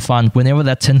that mutual fund whenever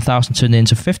that $10,000 turned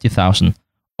into $50,000,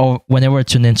 or whenever it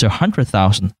turned into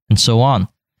 $100,000, and so on.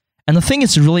 And I think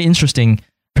it's a really interesting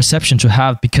perception to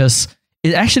have because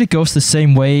it actually goes the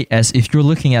same way as if you're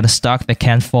looking at a stock that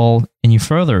can't fall any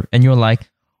further, and you're like,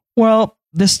 well,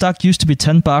 this stock used to be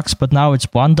 $10, but now it's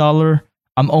 $1.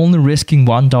 I'm only risking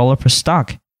 $1 per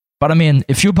stock. But I mean,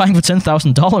 if you're buying for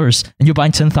 $10,000 and you're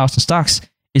buying 10,000 stocks,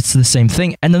 it's the same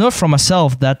thing. And I know for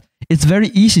myself that it's very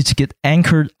easy to get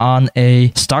anchored on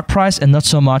a stock price and not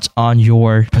so much on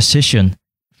your position.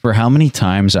 For how many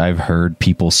times I've heard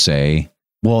people say,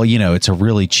 well, you know, it's a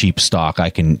really cheap stock. I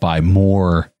can buy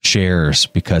more shares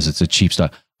because it's a cheap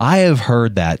stock. I have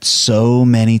heard that so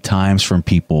many times from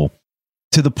people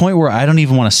to the point where I don't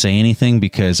even want to say anything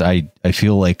because I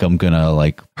feel like I'm going to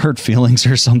like hurt feelings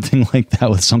or something like that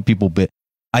with some people. But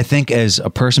I think as a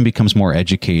person becomes more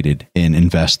educated in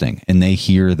investing and they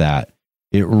hear that,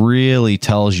 it really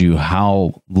tells you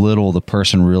how little the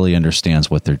person really understands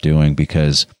what they're doing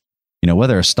because, you know,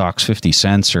 whether a stock's 50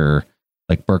 cents or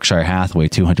like Berkshire Hathaway,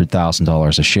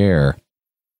 $200,000 a share,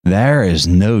 there is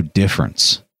no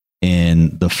difference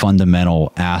in the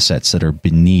fundamental assets that are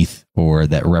beneath or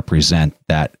that represent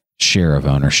that share of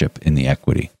ownership in the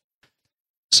equity.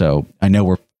 So I know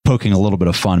we're poking a little bit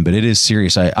of fun, but it is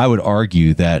serious. I would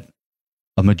argue that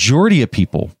a majority of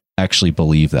people actually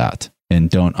believe that and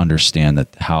don't understand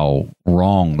that how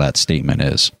wrong that statement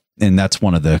is. And that's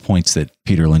one of the points that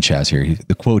Peter Lynch has here.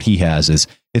 The quote he has is,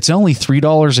 "It's only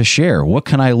 $3 a share. What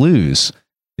can I lose?"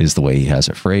 is the way he has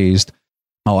it phrased.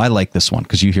 Oh, I like this one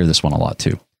because you hear this one a lot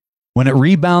too. "When it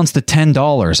rebounds to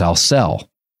 $10, I'll sell."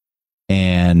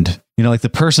 And, you know, like the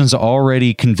person's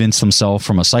already convinced themselves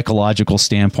from a psychological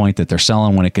standpoint that they're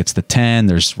selling when it gets to 10.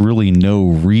 There's really no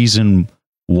reason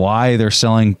why they're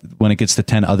selling when it gets to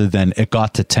 10 other than it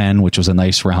got to 10, which was a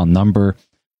nice round number.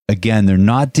 Again, they're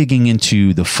not digging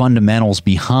into the fundamentals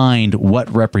behind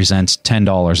what represents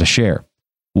 $10 a share.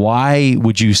 Why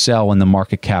would you sell when the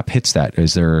market cap hits that?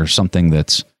 Is there something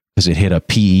does it hit a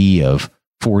PE of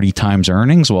 40 times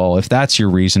earnings? Well, if that's your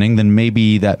reasoning, then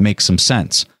maybe that makes some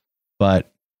sense. But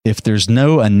if there's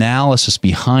no analysis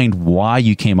behind why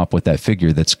you came up with that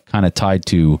figure that's kind of tied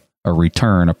to a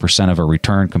return, a percent of a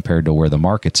return compared to where the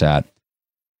market's at,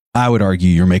 I would argue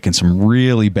you're making some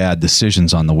really bad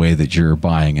decisions on the way that you're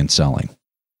buying and selling.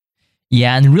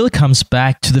 Yeah, and it really comes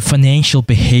back to the financial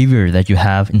behavior that you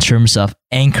have in terms of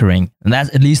anchoring. And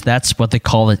that's what they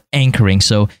call it, anchoring.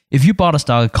 So if you bought a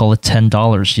stock, call it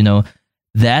 $10, you know,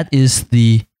 that is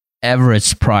the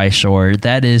average price, or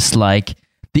that is like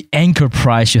the anchor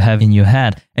price you have in your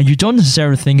head. And you don't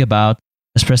necessarily think about,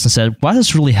 as Preston said, what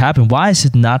has really happened? Why is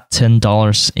it not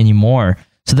 $10 anymore?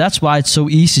 So that's why it's so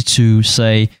easy to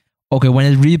say, okay,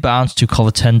 when it rebounds to call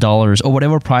it $10 or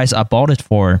whatever price I bought it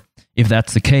for, if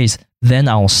that's the case, then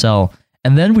I'll sell.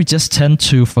 And then we just tend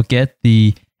to forget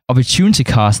the opportunity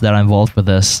cost that are involved with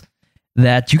this,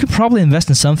 that you could probably invest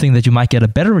in something that you might get a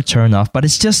better return of, but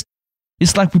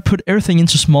it's like we put everything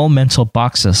into small mental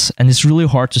boxes, and it's really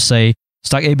hard to say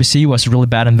stock ABC was a really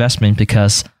bad investment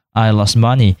because I lost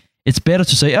money. It's better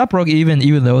to say I broke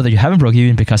even though that you haven't broke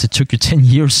even because it took you 10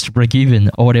 years to break even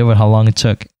or whatever, how long it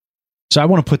took. So I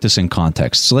want to put this in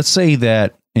context. So let's say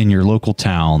that in your local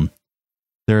town,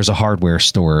 there's a hardware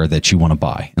store that you want to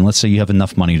buy. And let's say you have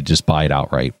enough money to just buy it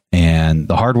outright. And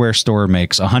the hardware store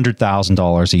makes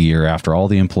 $100,000 a year after all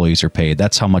the employees are paid.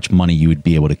 That's how much money you would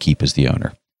be able to keep as the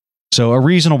owner. So a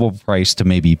reasonable price to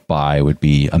maybe buy would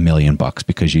be $1 million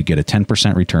because you get a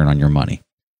 10% return on your money.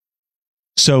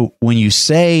 So when you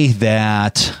say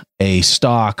that a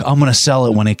stock, I'm going to sell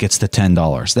it when it gets to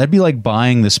 $10, that'd be like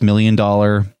buying this $1 million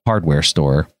hardware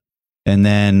store. And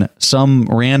then some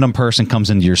random person comes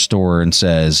into your store and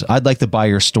says, I'd like to buy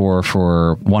your store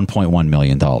for $1.1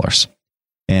 million.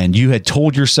 And you had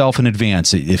told yourself in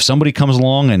advance, if somebody comes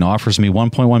along and offers me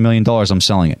 $1.1 million, I'm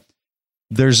selling it.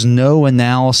 There's no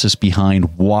analysis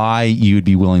behind why you'd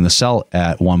be willing to sell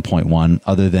at 1.1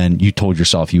 other than you told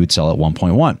yourself you would sell at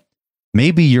 1.1.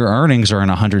 Maybe your earnings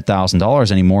aren't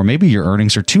 $100,000 anymore. Maybe your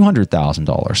earnings are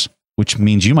 $200,000, which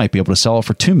means you might be able to sell it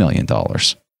for $2 million.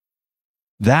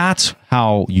 That's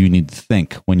how you need to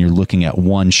think when you're looking at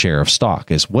one share of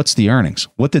stock is what's the earnings?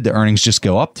 What did the earnings just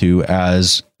go up to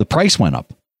as the price went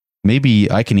up? Maybe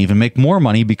I can even make more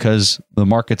money because the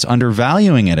market's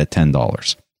undervaluing it at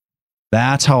 $10.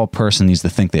 That's how a person needs to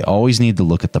think. They always need to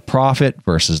look at the profit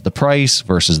versus the price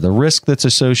versus the risk that's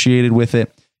associated with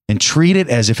it and treat it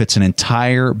as if it's an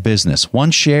entire business. One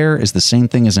share is the same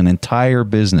thing as an entire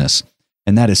business.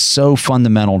 And that is so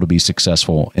fundamental to be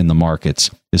successful in the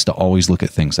markets, is to always look at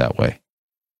things that way.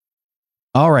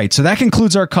 All right, so that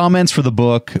concludes our comments for the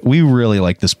book. We really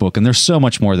like this book, and there's so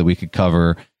much more that we could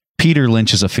cover. Peter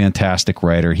Lynch is a fantastic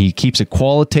writer. He keeps it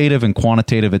qualitative and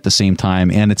quantitative at the same time,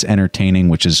 and it's entertaining,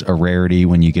 which is a rarity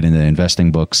when you get into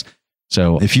investing books.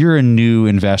 So if you're a new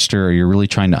investor or you're really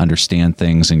trying to understand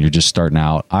things and you're just starting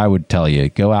out, I would tell you,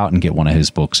 go out and get one of his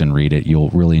books and read it. You'll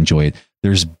really enjoy it.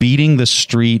 There's Beating the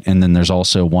Street, and then there's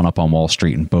also One Up on Wall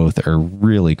Street, and both are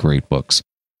really great books.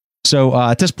 So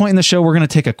at this point in the show, we're going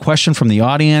to take a question from the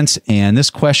audience, and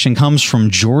this question comes from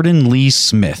Jordan Lee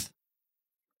Smith.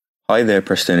 Hi there,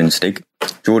 Preston and Stig.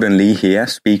 Jordan Lee here,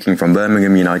 speaking from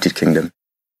Birmingham, United Kingdom.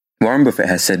 Warren Buffett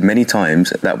has said many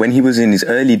times that when he was in his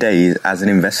early days as an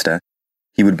investor,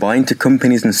 he would buy into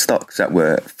companies and stocks that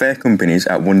were fair companies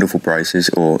at wonderful prices,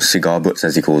 or cigar butts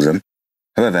as he calls them.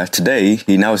 However, today,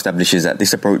 he now establishes that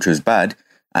this approach was bad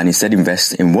and instead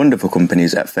invests in wonderful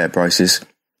companies at fair prices.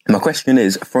 My question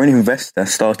is, for an investor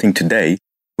starting today,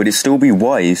 would it still be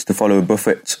wise to follow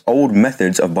Buffett's old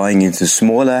methods of buying into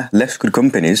smaller, less good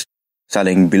companies,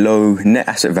 selling below net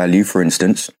asset value, for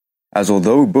instance? As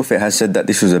although Buffett has said that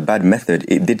this was a bad method,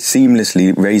 it did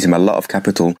seamlessly raise him a lot of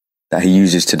capital that he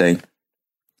uses today.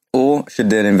 Or should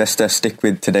the investor stick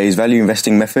with today's value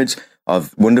investing methods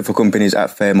of wonderful companies at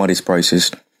fair, modest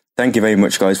prices? Thank you very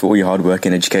much, guys, for all your hard work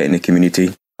in educating the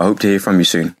community. I hope to hear from you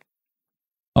soon.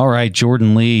 All right,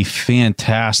 Jordan Lee,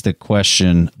 fantastic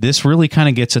question. This really kind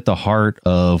of gets at the heart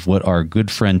of what our good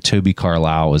friend Toby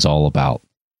Carlisle is all about.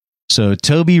 So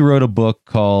Toby wrote a book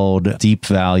called Deep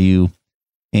Value,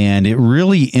 and it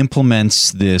really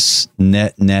implements this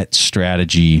net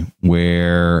strategy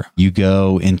where you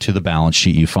go into the balance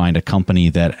sheet, you find a company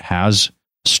that has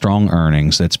strong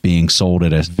earnings that's being sold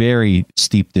at a very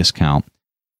steep discount.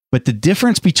 But the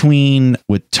difference between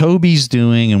what Toby's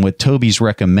doing and what Toby's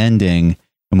recommending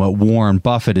and what Warren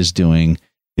Buffett is doing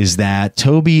is that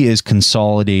Toby is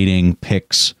consolidating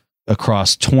picks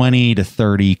across 20 to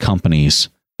 30 companies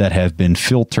that have been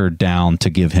filtered down to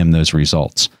give him those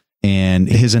results. And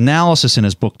his analysis in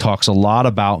his book talks a lot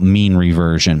about mean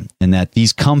reversion and that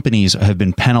these companies have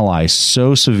been penalized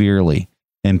so severely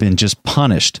and been just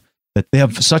punished that they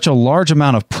have such a large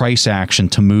amount of price action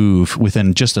to move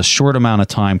within just a short amount of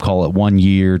time, call it 1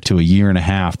 year to a year and a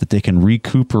half, that they can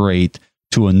recuperate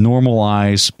to a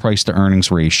normalized price to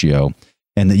earnings ratio,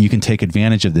 and that you can take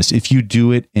advantage of this if you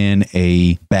do it in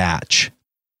a batch.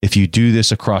 If you do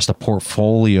this across a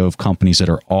portfolio of companies that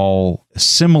are all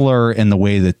similar in the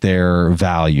way that they're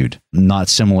valued, not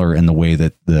similar in the way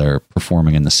that they're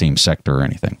performing in the same sector or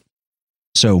anything.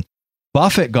 So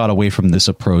Buffett got away from this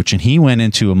approach and he went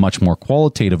into a much more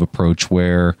qualitative approach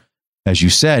where, as you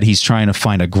said, he's trying to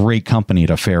find a great company at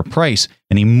a fair price.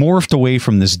 And he morphed away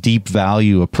from this deep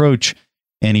value approach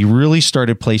and he really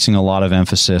started placing a lot of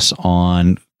emphasis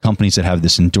on companies that have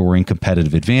this enduring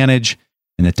competitive advantage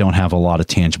and that don't have a lot of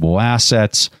tangible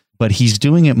assets. But he's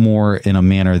doing it more in a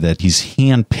manner that he's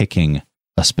handpicking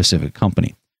a specific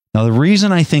company. Now, the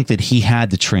reason I think that he had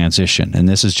to transition, and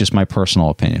this is just my personal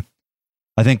opinion,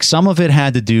 I think some of it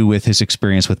had to do with his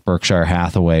experience with Berkshire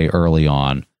Hathaway early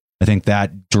on. I think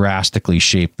that drastically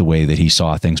shaped the way that he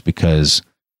saw things, because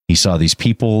he saw these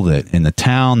people that in the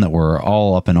town that were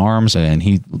all up in arms, and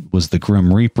he was the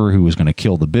Grim Reaper who was going to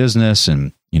kill the business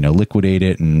and, liquidate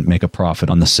it and make a profit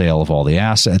on the sale of all the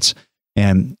assets.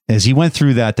 And as he went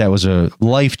through that, that was a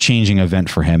life-changing event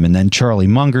for him. And then Charlie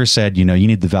Munger said, you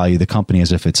need to value the company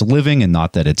as if it's living and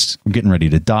not that it's getting ready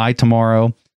to die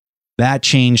tomorrow. That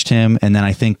changed him. And then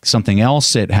I think something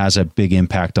else that has a big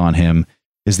impact on him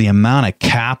is the amount of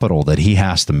capital that he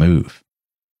has to move.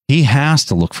 He has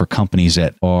to look for companies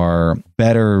that are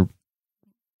better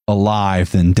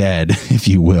alive than dead, if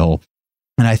you will.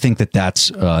 And I think that that's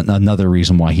another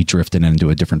reason why he drifted into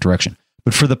a different direction.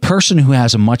 But for the person who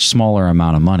has a much smaller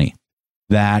amount of money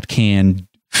that can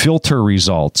filter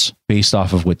results based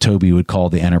off of what Toby would call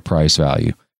the enterprise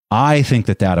value, I think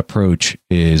that that approach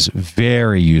is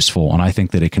very useful. And I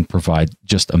think that it can provide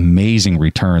just amazing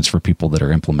returns for people that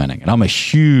are implementing it. I'm a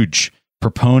huge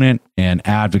proponent and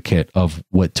advocate of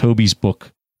what Toby's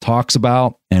book talks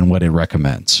about and what it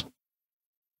recommends.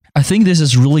 I think this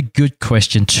is a really good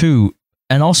question too.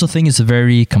 And also think it's a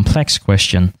very complex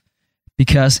question,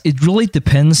 because it really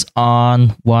depends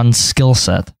on one's skill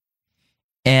set.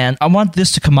 And I want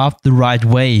this to come out the right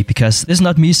way, because this is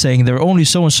not me saying there are only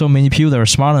so and so many people that are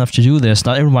smart enough to do this.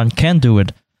 Not everyone can do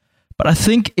it. But I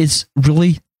think it's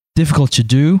really difficult to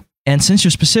do. And since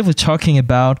you're specifically talking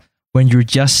about when you're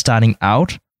just starting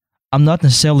out, I'm not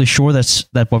necessarily sure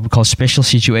that what we call special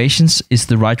situations is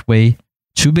the right way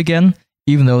to begin,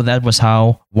 even though that was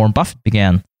how Warren Buffett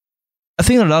began. I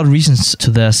think there are a lot of reasons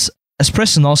to this. As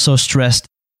Preston also stressed,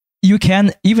 you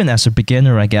can, even as a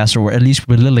beginner, I guess, or at least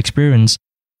with little experience,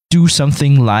 do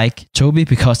something like Toby,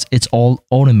 because it's all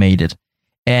automated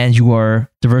and you are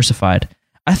diversified.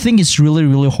 I think it's really,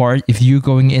 really hard if you're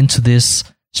going into this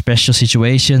special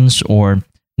situations or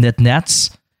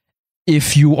nets,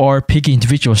 if you are picking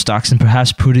individual stocks and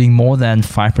perhaps putting more than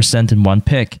 5% in one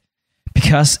pick,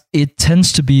 because it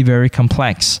tends to be very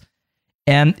complex.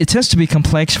 And it tends to be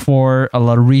complex for a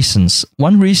lot of reasons.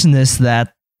 One reason is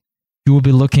that you will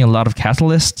be looking at a lot of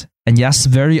catalysts. And yes,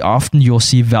 very often you'll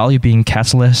see value being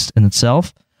catalyst in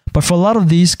itself. But for a lot of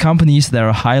these companies that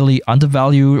are highly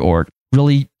undervalued, or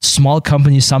really small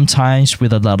companies sometimes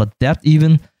with a lot of debt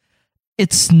even,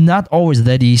 it's not always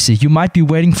that easy. You might be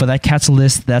waiting for that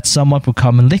catalyst that someone will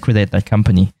come and liquidate that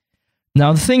company.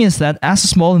 Now, the thing is that as a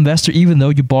small investor, even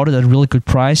though you bought it at a really good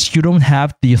price, you don't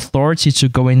have the authority to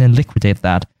go in and liquidate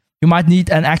that. You might need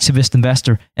an activist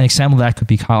investor. An example of that could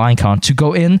be Lincoln, to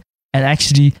go in and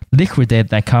actually liquidate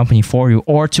that company for you,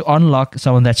 or to unlock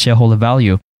some of that shareholder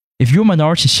value. If you're a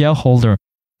minority shareholder,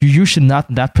 you're usually not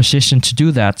in that position to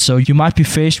do that. So you might be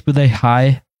faced with a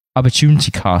high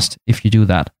opportunity cost if you do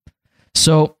that.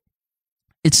 So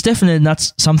it's definitely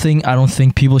not something I don't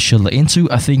think people should look into.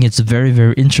 I think it's very,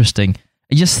 very interesting.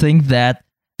 I just think that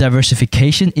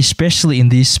diversification, especially in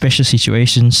these special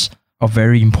situations, are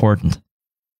very important.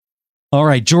 All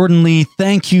right, Jordan Lee,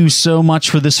 thank you so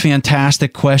much for this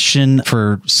fantastic question,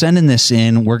 for sending this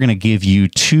in. We're going to give you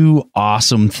two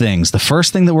awesome things. The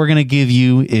first thing that we're going to give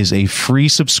you is a free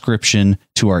subscription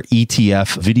to our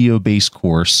ETF video-based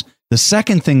course. The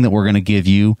second thing that we're going to give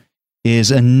you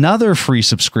is another free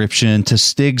subscription to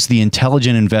Stig's The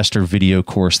Intelligent Investor video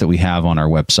course that we have on our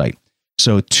website.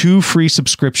 So 2 free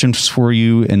subscriptions for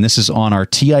you, and this is on our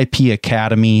TIP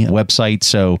Academy website.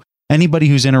 So anybody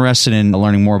who's interested in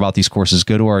learning more about these courses,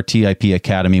 go to our TIP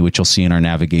Academy, which you'll see in our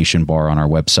navigation bar on our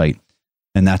website.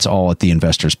 And that's all at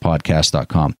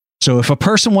theinvestorspodcast.com. So if a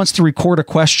person wants to record a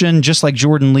question just like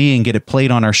Jordan Lee and get it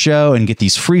played on our show and get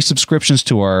these free subscriptions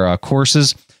to our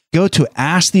courses, go to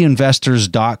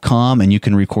asktheinvestors.com and you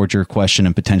can record your question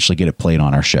and potentially get it played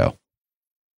on our show.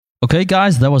 Okay,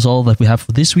 guys, that was all that we have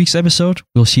for this week's episode.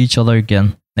 We'll see each other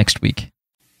again next week.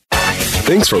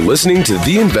 Thanks for listening to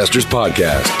The Investors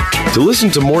Podcast. To listen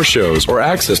to more shows or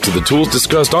access to the tools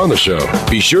discussed on the show,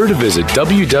 be sure to visit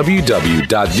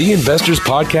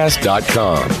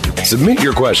www.theinvestorspodcast.com. Submit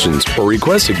your questions or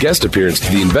request a guest appearance to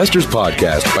The Investors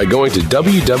Podcast by going to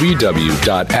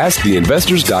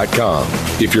www.asktheinvestors.com.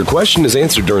 If your question is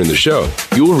answered during the show,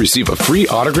 you will receive a free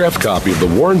autographed copy of the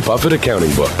Warren Buffett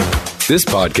Accounting Book. This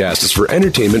podcast is for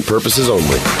entertainment purposes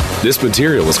only. This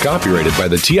material is copyrighted by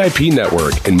the TIP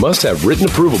Network and must have written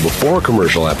approval before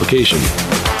commercial application.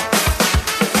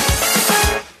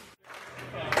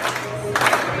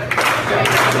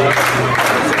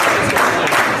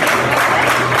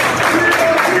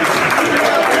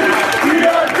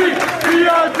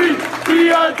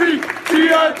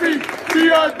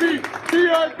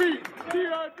 TIP.